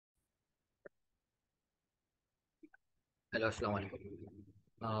Hello, Assalamu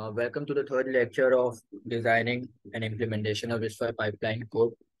alaikum. Welcome to the third lecture of designing and implementation of RISC-V pipeline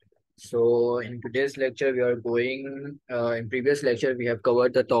code. So in today's lecture, in previous lecture, we have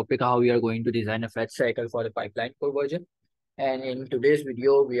covered the topic how we are going to design a fetch cycle for the pipeline code version. And in today's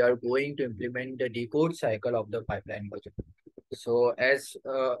video, we are going to implement the decode cycle of the pipeline version. So as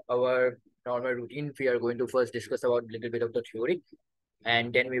our normal routine, we are going to first discuss about a little bit of the theory,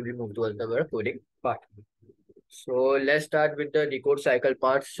 and then we will move towards the coding part. So let's start with the decode cycle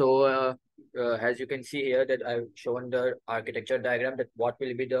part. As you can see here that I've shown the architecture diagram that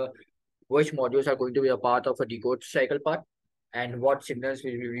which modules are going to be a part of a decode cycle part and what signals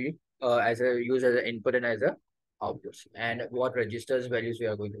will be used as an input and as a outputs and what registers values we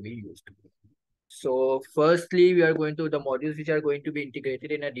are going to be used. So firstly, we are going to the modules which are going to be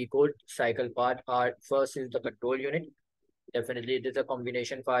integrated in a decode cycle part are first is the control unit. Definitely, it is a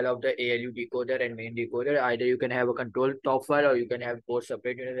combination file of the ALU decoder and main decoder. Either you can have a control top file or you can have both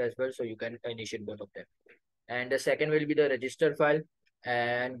separate units as well. So you can initiate both of them. And the second will be the register file.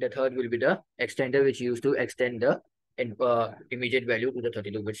 And the third will be the extender, which used to extend the immediate value to the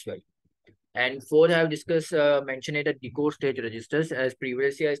 32 bits value. And fourth, I have mentioned it at decode stage registers. As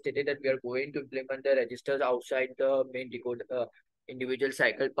previously, I stated that we are going to implement the registers outside the main decode individual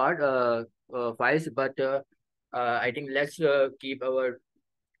cycle part files, but I think let's keep our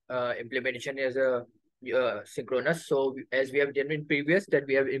implementation as a synchronous. So as we have done in previous, that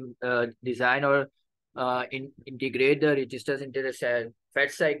we have designed or integrate the registers into the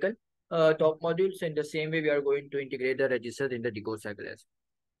fetch cycle top modules. In the same way, we are going to integrate the registers in the decode cycle as well.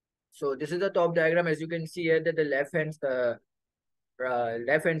 So this is the top diagram. As you can see here, that the left hand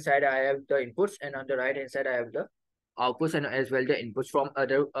side I have the inputs, and on the right hand side I have the outputs and as well the inputs from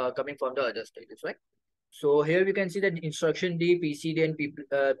other coming from the other stages, right? So here we can see that instruction D, PCD, and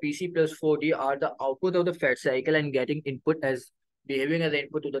PC plus 4D are the output of the fetch cycle and getting input as behaving as an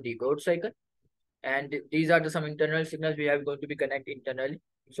input to the decode cycle. And these are some internal signals we are going to be connect internally.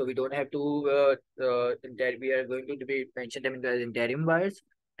 So we don't have to that we are going to be mention them in the interim wires.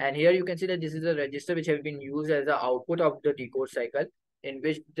 And here you can see that this is a register which have been used as the output of the decode cycle, in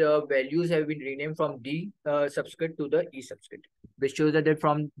which the values have been renamed from D subscript to the E subscript, which shows that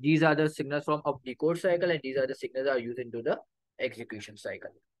from these are the signals from of decode cycle and these are the signals are used into the execution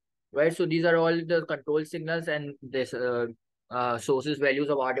cycle, right? So these are all the control signals and this sources values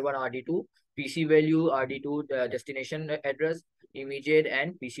of RD1, RD2, PC value, RD2, destination address, immediate,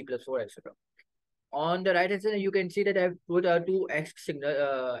 and PC plus 4, etc. On the right hand side, you can see that I've put two X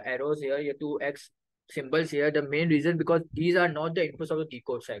signal arrows here, two X symbols here. The main reason because these are not the inputs of the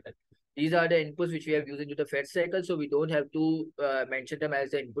decode cycle. These are the inputs which we have used into the fetch cycle, so we don't have to mention them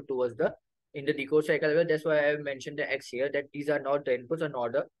as the input towards the in the decode cycle. Well, that's why I have mentioned the X here, that these are not the inputs or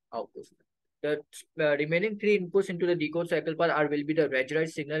not the outputs. The remaining three inputs into the decode cycle part will be the reg-write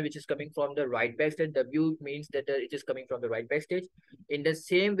signal, which is coming from the write back stage. W means that it is coming from the write back stage. In the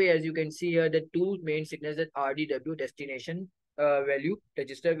same way, as you can see here, the two main signals that RDW, destination value,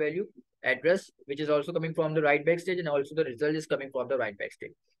 register value, address, which is also coming from the write back stage, and also the result is coming from the write back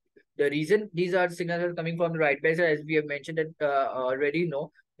stage. The reason these are signals are coming from the write back stage, as we have mentioned that already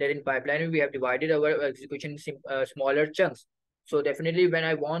know that in pipeline we have divided our execution in smaller chunks. So definitely when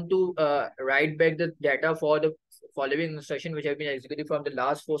I want to write back the data for the following instruction which have been executed from the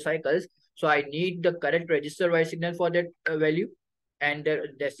last 4 cycles, so I need the correct register write signal for that value and the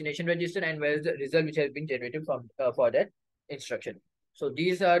destination register and where is the result which has been generated from for that instruction. So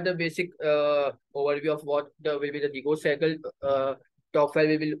these are the basic overview of what will be the decode cycle top file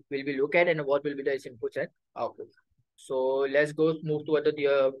will be look at and what will be the inputs and outputs. So let's go move toward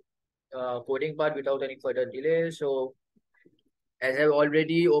the coding part without any further delay. So as I've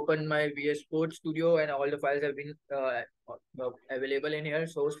already opened my VS Code Studio and all the files have been available in here,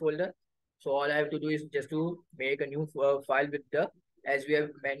 source folder. So all I have to do is just to make a new file with the, as we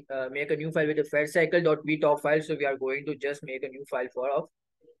have make a new file with the fetch cycle.v top file. So we are going to just make a new file for of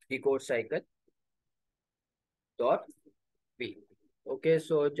decode cycle.v. Okay,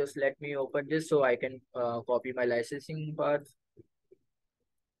 so just let me open this so I can copy my licensing part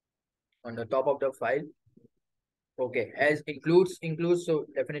on the top of the file. Okay, as includes, so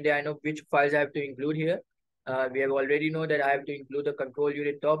definitely I know which files I have to include here. We have already know that I have to include the control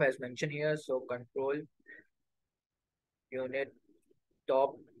unit top as mentioned here. So control unit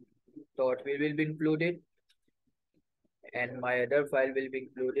top dot will be included. And my other file will be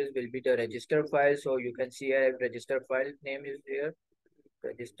the register file. So you can see here register file name is here,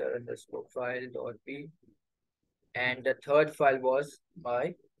 register underscore file dot p. And the third file was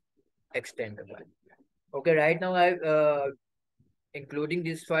my extender file. Okay, right now including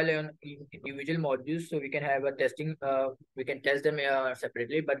this file on individual modules, so we can have a testing, we can test them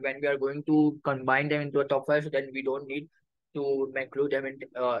separately, but when we are going to combine them into a top file, so then we don't need to include them in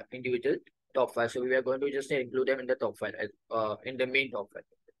individual top file. So we are going to just include them in the top file, in the main top file.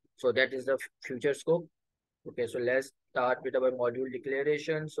 So that is the future scope. Okay, so let's start with our module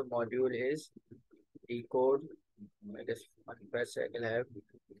declaration. So module is decode. I guess on first cycle I have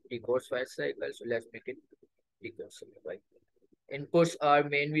decode first cycle. So let's make it decode cycle, right? Inputs are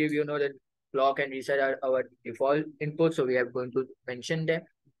mainly, you know, that clock and reset are our default inputs, so we are going to mention them.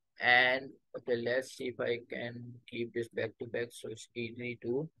 And okay, let's see if I can keep this back to back so it's easy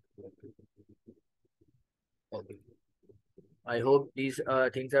to. Okay. I hope these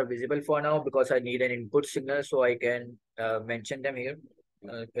things are visible for now because I need an input signal so I can mention them here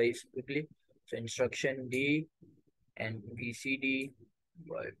very quickly. So instruction D and PCD,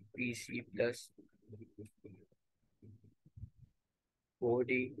 PC plus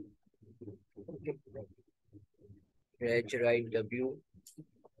 4D, okay. Reg write W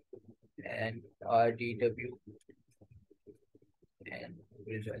and RDW and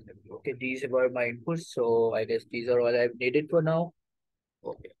result W. Okay, these were my inputs, so I guess these are all I've needed for now.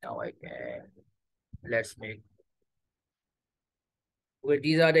 Okay, now I can, let's make, okay,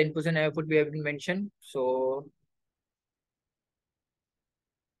 these are the inputs and output we have been mentioned. So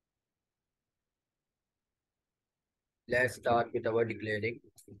let's start with our declaring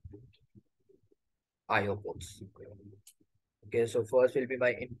IO ports. Okay, so first will be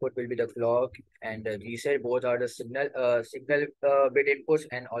my input will be the clock and the reset. Both are the signal bit inputs,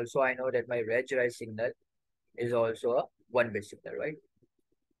 and also I know that my reg write signal is also a 1-bit signal, right?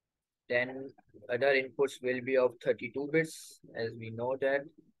 Then other inputs will be of 32 bits, as we know that.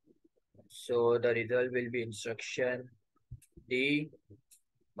 So the result will be instruction D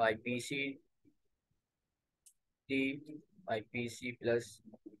by PC D by PC plus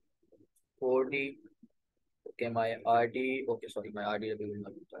 4D. Okay, my RD. Okay, sorry, my RDW will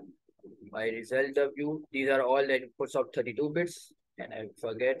not be done. My result W. These are all the inputs of 32 bits, and I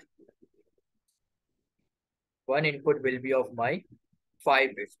forget one input will be of my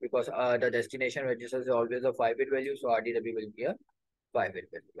 5 bits because the destination register is always a 5-bit value, so RDW will be a 5-bit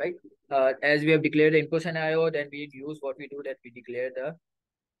value, right? As we have declared the inputs and IO, then we use what we do that we declare the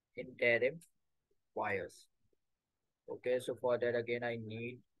interim wires. Okay, so for that again I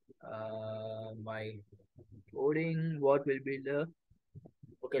need my coding. What will be the,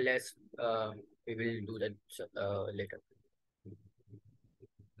 okay, let's we will do that later.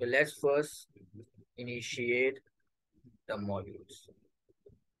 Okay, let's first initiate the modules.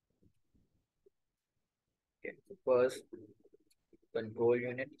 Okay, so first control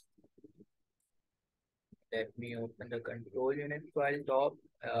unit. Let me open the control unit file top,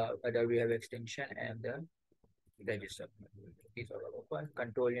 whether we have extension and the register. These are all open.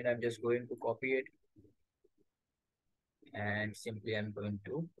 Control unit, I'm just going to copy it and simply I'm going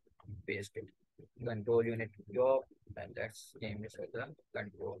to paste it. Control unit job, and let's name this as the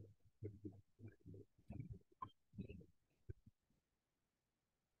control.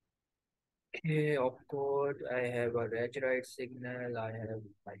 Okay, opcode, I have a reg write signal, I have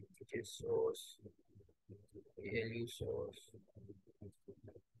my digit source, ALU source.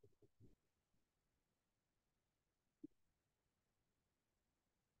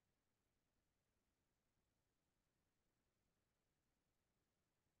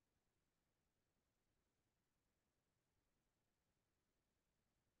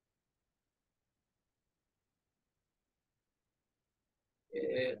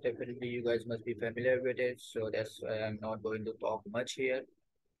 Definitely you guys must be familiar with it, so that's why I'm not going to talk much here.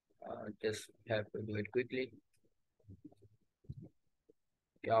 Just have to do it quickly.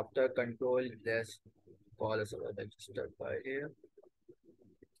 Okay, after control, let's call us our register file here.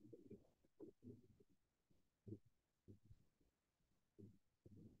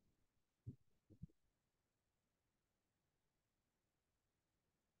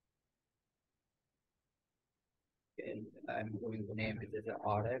 And I'm going to name it as a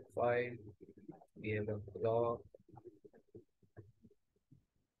RF file. We have a clock,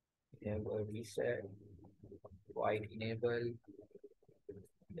 we have a reset, white enable,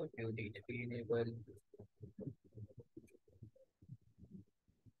 WD3 enable.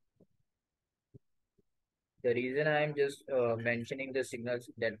 The reason I'm just mentioning the signals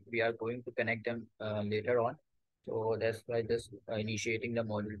that we are going to connect them later on. So that's why just initiating the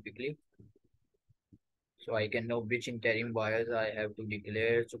module quickly. So I can know which interim wires I have to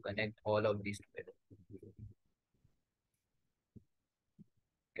declare to connect all of these together.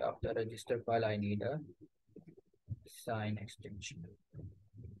 Okay, after register file, I need a sign extension.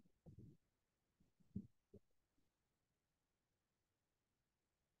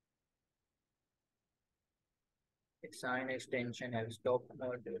 Sign extension have stop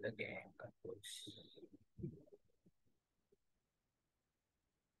mode do it again. Controls.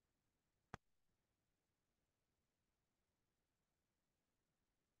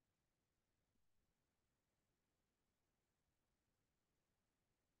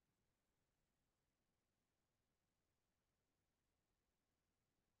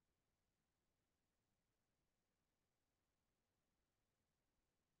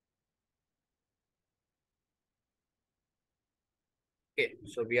 Okay,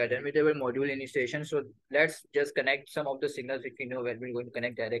 so we are done with our module initiation. So let's just connect some of the signals which we know when we're going to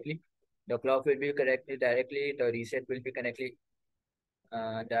connect directly. The clock will be connected directly. The reset will be connected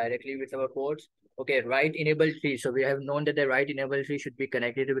directly with our ports. Okay, write enable tree. So we have known that the write enable tree should be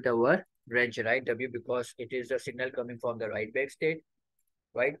connected with our range, right? W, because it is the signal coming from the write back state,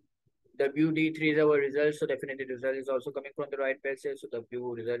 right? WD3 is our result, so definitely the result is also coming from the right back state. So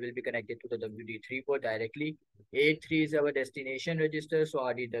W result will be connected to the WD3 port directly. A3 is our destination register, so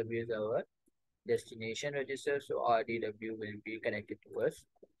RDW is our destination register, so RDW will be connected to us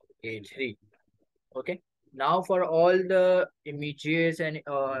A3. Okay. Now for all the images and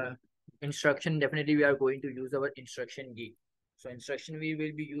instruction, definitely we are going to use our instruction D. So instruction V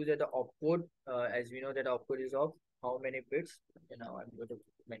will be used at the opcode, as we know that opcode is of how many bits. You know, I'm going to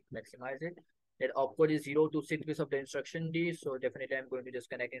maximize it. That opcode is 0 to 6 bits of the instruction D. So definitely I'm going to just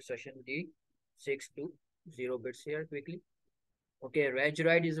connect instruction D 6 to 0 bits here quickly. Okay, reg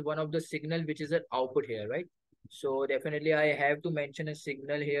write is one of the signal which is an output here, right? So definitely I have to mention a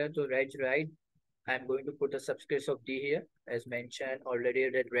signal here. So reg write, I'm going to put a subscript of D here, as mentioned already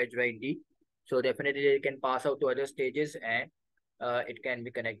that reg write D. So definitely it can pass out to other stages and it can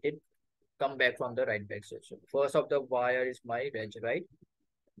be connected, come back from the write back stage. So first of the wire is my reg write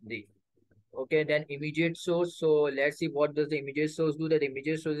D. Okay, then immediate source. So let's see what does the immediate source do. That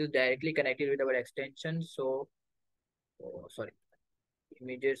immediate source is directly connected with our extension. So, sorry,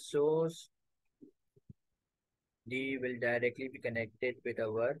 immediate source D will directly be connected with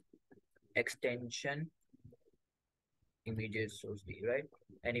our extension immediate source D, right?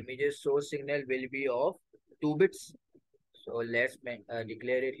 And immediate source signal will be of 2 bits. So let's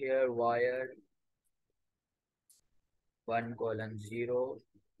declare it here, wire 1 colon 0.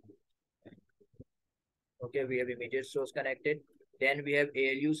 Okay, we have immediate source connected. Then we have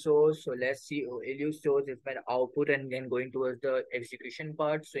ALU source. So let's see, ALU source is my output and then going towards the execution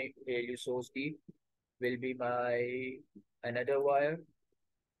part. So ALU source D will be my another wire.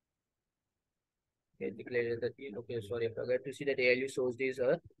 Okay, declare that. Okay, sorry, I forgot to see that ALU source D is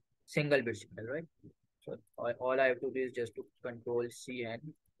a single bit signal, right? So all I have to do is just to control C and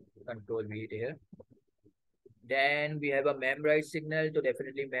control V here. Then we have a memwrite signal. So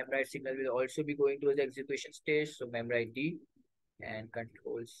definitely memwrite signal will also be going to the execution stage. So memwrite D and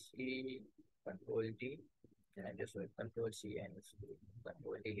control C, control D. And I just write control C and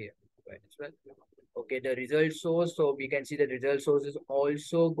control D here, right, as well. Okay, the result source. So we can see the result source is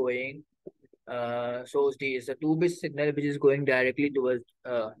also going. Source D is a 2-bit signal which is going directly towards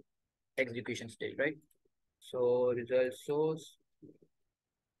execution stage, right? So result source.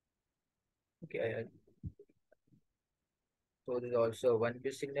 Okay, so there's also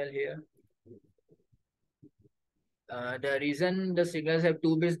 1-bit signal here. The reason the signals have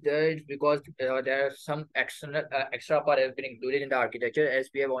 2 bits there is because there are some extra part has been included in the architecture, as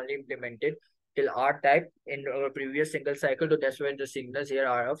we have only implemented till R type in our previous single cycle. So that's why the signals here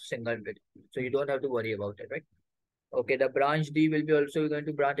are of single bit. So you don't have to worry about it, right? Okay, the branch D will be also going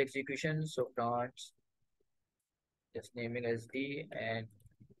to branch execution. So branch, just naming as D and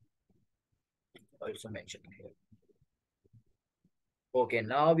also mention here. Okay,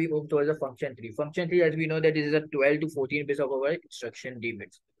 now we move towards the function tree. Function tree, as we know, that is a 12 to 14 bits of our instruction D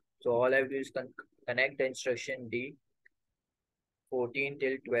bits. So all I have to do is connect the instruction D 14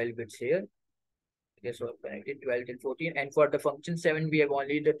 till 12 bits here. Okay, so connected 12 till 14. And for the function 7, we have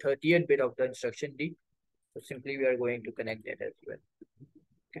only the 30th bit of the instruction D. So simply we are going to connect that as well.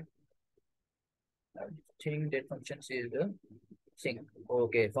 Okay. I think that function C is the sync.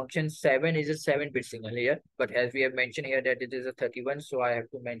 Okay, function 7 is a 7-bit signal here, but as we have mentioned here that it is a 31, so I have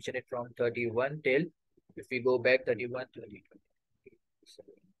to mention it from 31 till, if we go back 31, 30,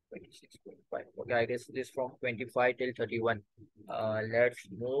 26, 25. Okay, I guess it is from 25 till 31. Let's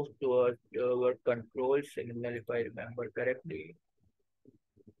move towards our control signal if I remember correctly.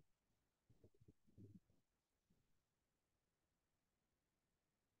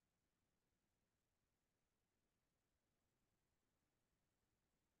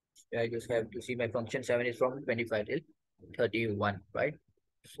 I just have to see my function 7 is from 25 till 31, right?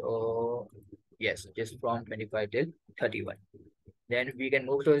 So Yes, just from 25 till 31. Then we can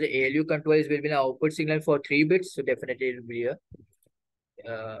move to the ALU controls will be an output signal for 3 bits. So definitely it will be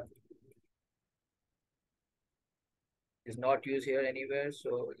a is not used here anywhere.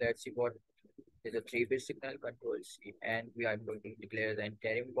 So let's see what is a 3-bit signal control C. And we are going to declare the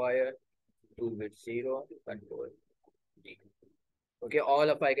interim wire 2-bit 0 control D. Okay, all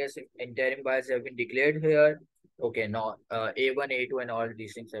of I guess interim wires have been declared here. Okay, now A1, A2, and all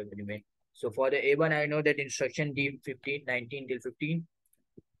these things have been made. So for the A1, I know that instruction D 15, 19 till 15.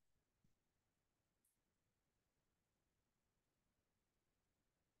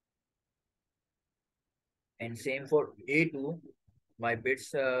 And same for A2, my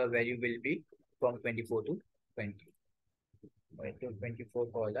bits value will be from 24 to 20. Right, to 24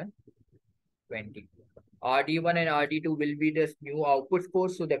 colon 20. RD1 and RD2 will be the new output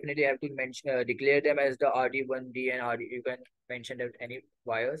ports, so definitely have to mention declare them as the RD1D and RD. You can mention that any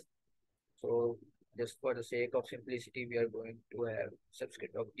wires. So just for the sake of simplicity, we are going to have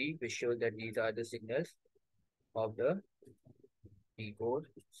subscript of D, which shows that these are the signals of the decode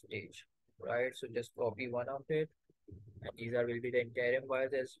stage. Right. So just copy one of it, and these are will be the interim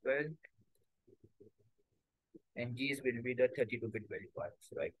wires as well. And these will be the 32-bit value wires,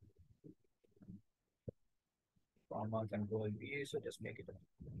 right? Comma control B, so just make it.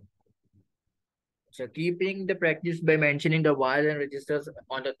 So keeping the practice by mentioning the wires and registers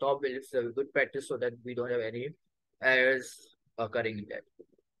on the top will is a good practice so that we don't have any errors occurring in that.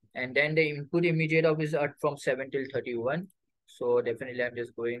 And then the input immediate of is from 7 till 31. So definitely I'm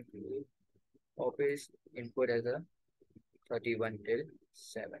just going to office input as a 31 till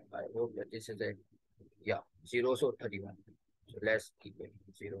 7. I hope that this is a 0 so 31. So let's keep it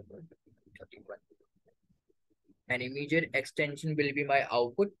 0 to 31. And immediate extension will be my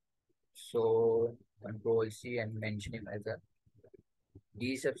output. So control C and mention him as a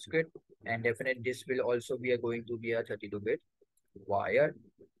D subscript. And definitely this will also be going to be a 32-bit wire.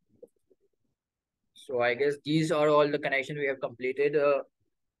 So I guess these are all the connections we have completed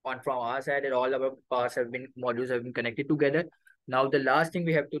on from our side, and all our parts have been modules have been connected together. Now the last thing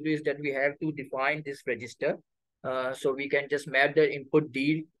we have to do is that we have to define this register. So we can just map the input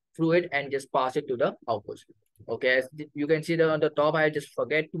D through it and just pass it to the output. Okay, as you can see that on the top, I just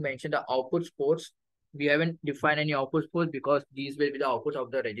forget to mention the output ports. We haven't defined any output ports because these will be the output of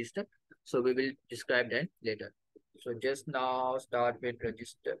the register. So we will describe them later. So just now start with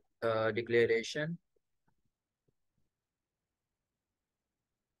register declaration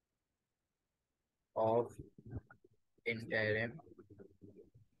of interim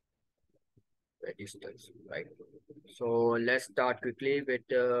registers, right? So let's start quickly with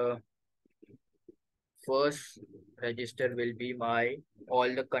the first register will be my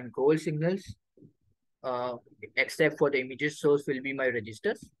all the control signals, uh, except for the immediate source will be my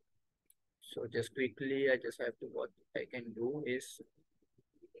registers. So just quickly, I just have to what I can do is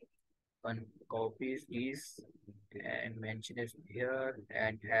copies these and mention it here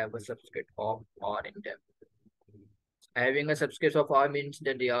and have a subscript of R in them. Having a subscript of R means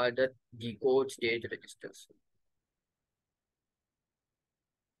that they are the decode stage registers.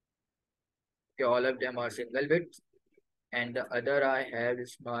 Okay, all of them are single bits. And the other I have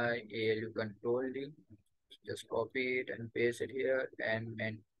is my ALU control D. Just copy it and paste it here and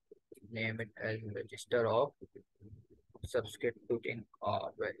name it as register of subscript putting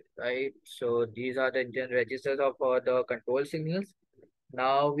R, right? So these are the registers of the control signals.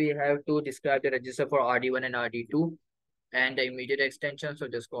 Now we have to describe the register for RD1 and RD2 and the immediate extension. So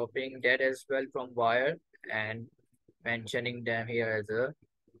just copying that as well from wire and mentioning them here as a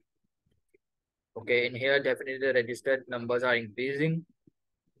okay. In here, definitely the registered numbers are increasing.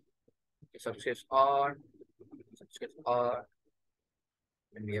 Subscripts are,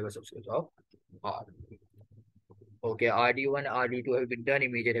 and we have a subscript of R. Okay, RD1, RD2 have been done,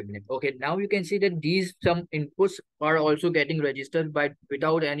 immediate have been. Okay, now you can see that these some inputs are also getting registered by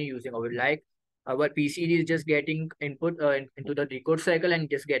without any using of it. Like our PCD is just getting input into the decode cycle and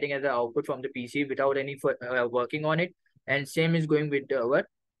just getting as an output from the PC without any working on it. And same is going with our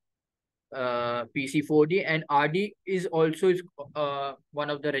PC4D, and RD is also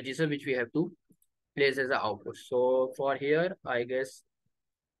one of the registers which we have to place as an output. So for here, I guess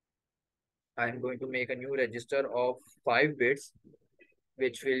I'm going to make a new register of 5 bits,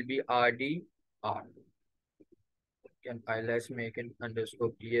 which will be RDR. And let's make an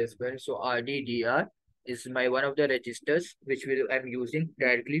underscore D as well. So RDDR is my one of the registers which I'm using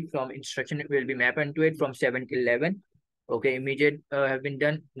directly from instruction. It will be mapped into it from 7 to 11. Okay, immediate have been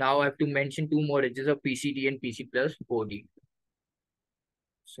done. Now I have to mention 2 more registers of PCD and PC plus 4D.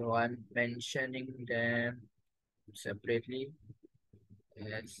 So I'm mentioning them separately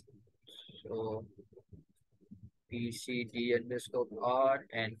as So PCD underscore R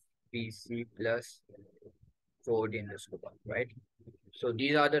and PC plus 4D underscore R, right? So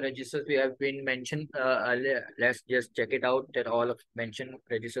these are the registers we have been mentioned earlier. Let's just check it out that all of mentioned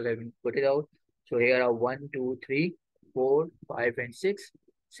registers have been put it out. So here are 1, 2, 3, 4, 5, and 6,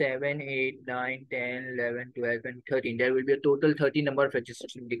 7, 8, 9, 10, 11, 12, and 13. There will be a total 30 number of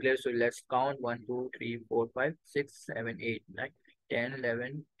registers declared. So let's count 1, 2, 3, 4, 5, 6, 7, 8, 9, 10,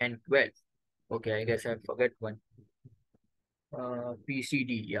 11, and 12. Okay, I guess I forgot one.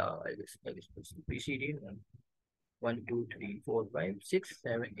 PCD, yeah, I guess PCD. 1, 2, 3, 4, 5, 6,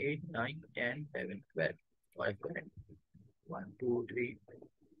 7, 8, 9, 10, 11, 12. Correct, correct. 1, 2, 3.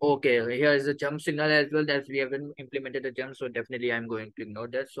 Okay, here is the jump signal as well that we haven't implemented the jump, so definitely I'm going to ignore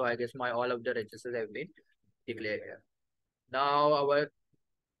that. So I guess my all of the registers have been declared here. Now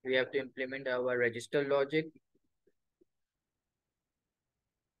we have to implement our register logic.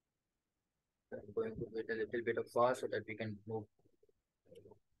 I'm going to wait a little bit of fast so that we can move.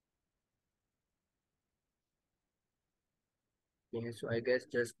 Okay, so I guess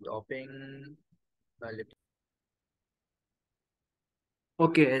just stopping a little.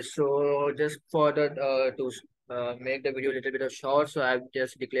 Okay, so just for the to make the video a little bit of short, so I've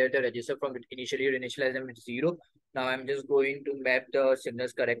just declared the register from initially initialize them with 0. Now I'm just going to map the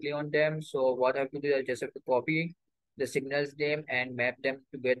signals correctly on them. So what I have to do, I just have to copy the signals name and map them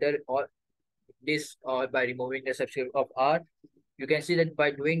together, or this or by removing the subscript of R. You can see that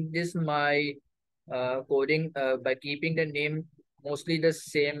by doing this, my coding by keeping the name mostly the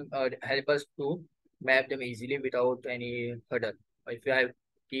same help us to map them easily without any hurdle. If I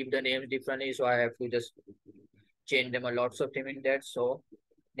keep the names differently, so I have to just change them a lots of them in that. So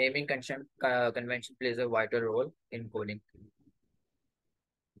naming convention plays a vital role in coding.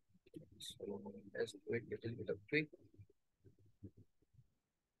 So let's do it a little bit of tweak.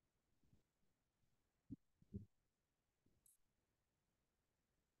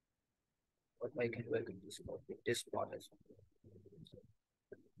 What I can do, I can just copy this part as well.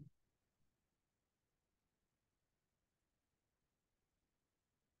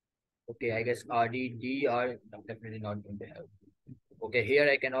 Okay, I guess RDD are definitely not going to have. Okay, here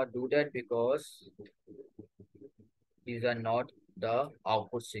I cannot do that because these are not the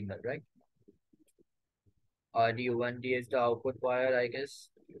output signal, right? RD1D is the output wire, I guess.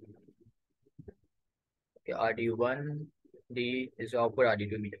 Okay, RD1D is the output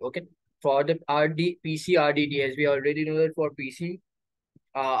RD2 meter. Okay, for the PC RDD, as we already know that for PC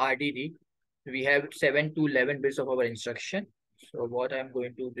RDD, we have 7 to 11 bits of our instruction. So what I'm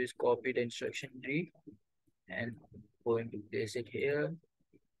going to do is copy the instruction tree and going to place it here.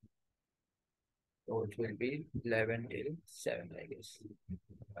 So it will be 11 till 7, I guess.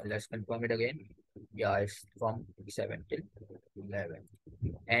 Let's confirm it again. Yeah, it's from 7 till 11.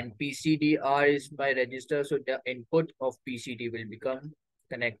 And PCDR is my register. So the input of PCD will become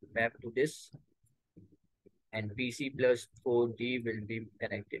connect map to this. And PC plus 4D will be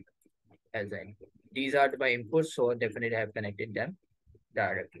connected as an input. These are my inputs, so definitely I have connected them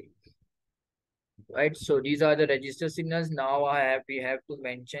directly. Right, so these are the register signals. Now we have to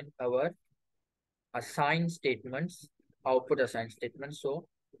mention our assign statements, output assign statements. So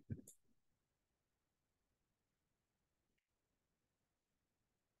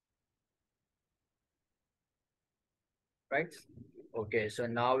right, okay, so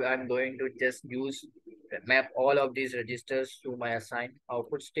now I'm going to just use map all of these registers to my assign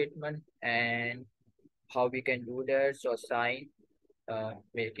output statement. And how we can do that, so assign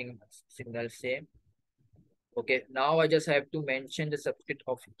making signal same. Okay, now I just have to mention the subscript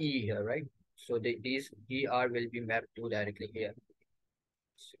of E here, right? So these ER will be mapped to directly here.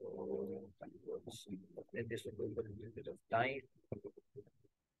 So let this will take a little bit of time.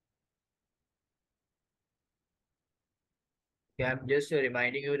 Yeah, I'm just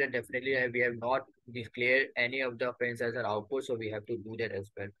reminding you that definitely we have not declared any of the operands as an output, so we have to do that as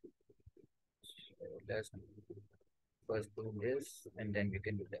well. So let's first do this, and then we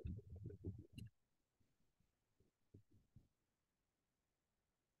can do that.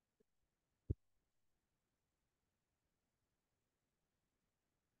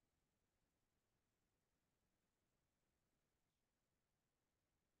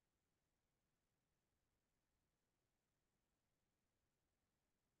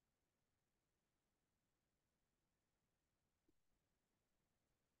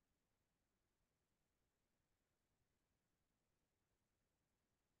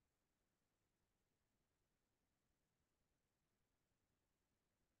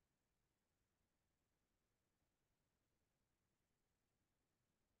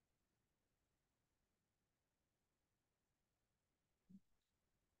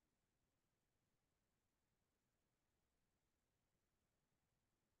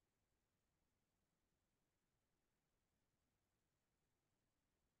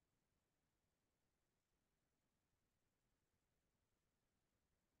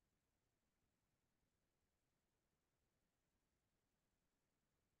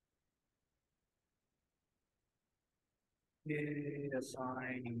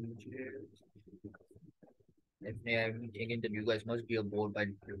 Assign images. Definitely, I'm thinking that you guys must be bored by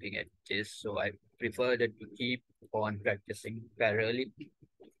looking at this, so I prefer that you keep on practicing parallelly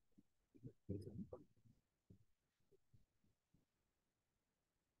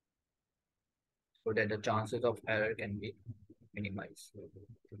so that the chances of error can be minimized.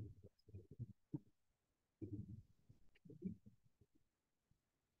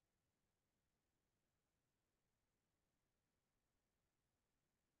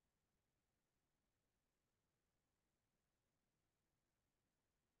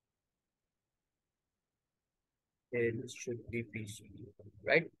 It should be PC,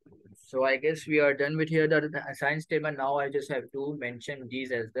 right? So I guess we are done with here the assigned statement. Now I just have to mention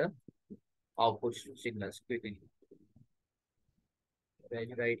these as the output signals quickly. When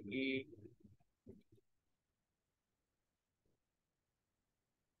you write E,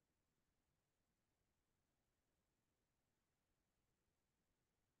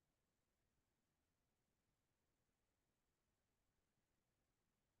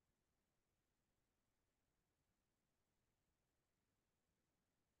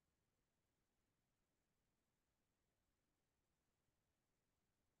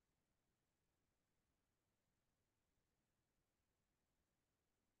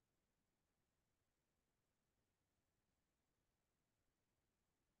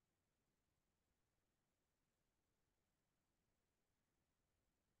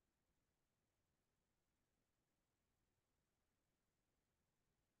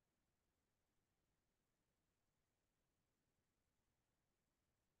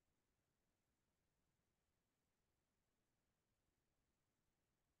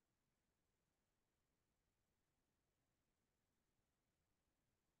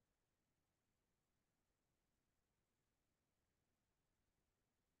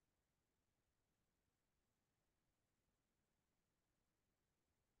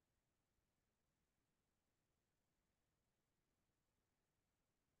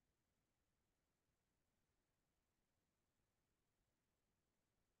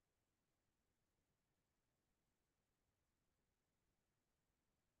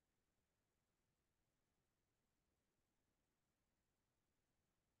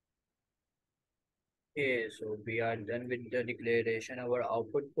 okay, so we are done with the declaration of our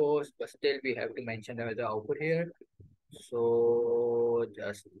output post, but still we have to mention them as the output here. So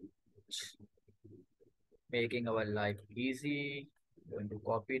just making our life easy, going to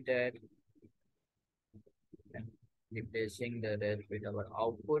copy that and replacing the rest with our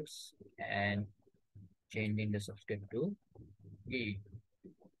outputs and changing the subscript to E.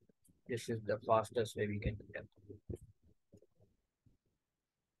 This is the fastest way we can do that.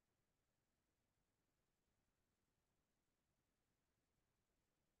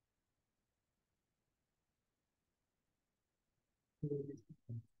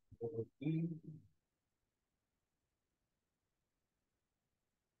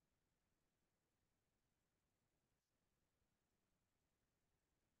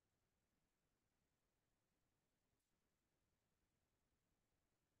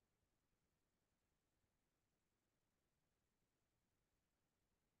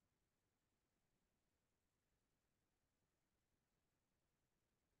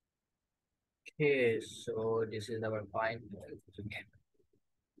 Okay, so this is our final.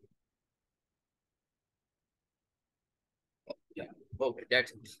 Yeah, okay,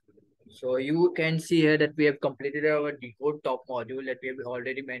 that's it. So you can see here that we have completed our decode top module that we have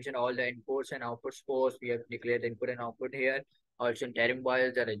already mentioned all the inputs and outputs post. We have declared input and output here. Also in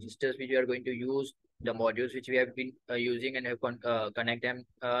wires, the registers which we are going to use, the modules which we have been using and have connect them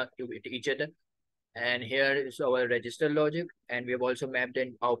to each other. And here is our register logic. And we have also mapped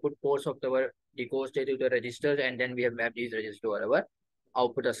in output ports of our decode state to the registers. And then we have mapped these registers to our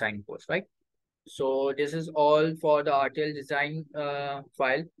output assigned ports, right? So this is all for the RTL design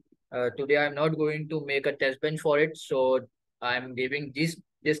file. Today I'm not going to make a test bench for it. So I'm giving this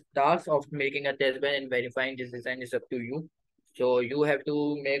task of making a test bench and verifying this design is up to you. So you have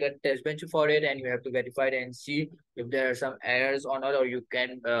to make a test bench for it and you have to verify it and see if there are some errors or not, or you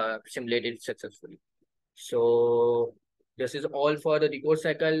can simulate it successfully. So this is all for the decode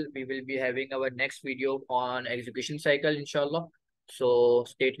cycle. We will be having our next video on execution cycle, inshallah. So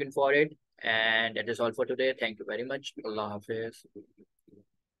stay tuned for it. And that is all for today. Thank you very much. Allah Hafiz.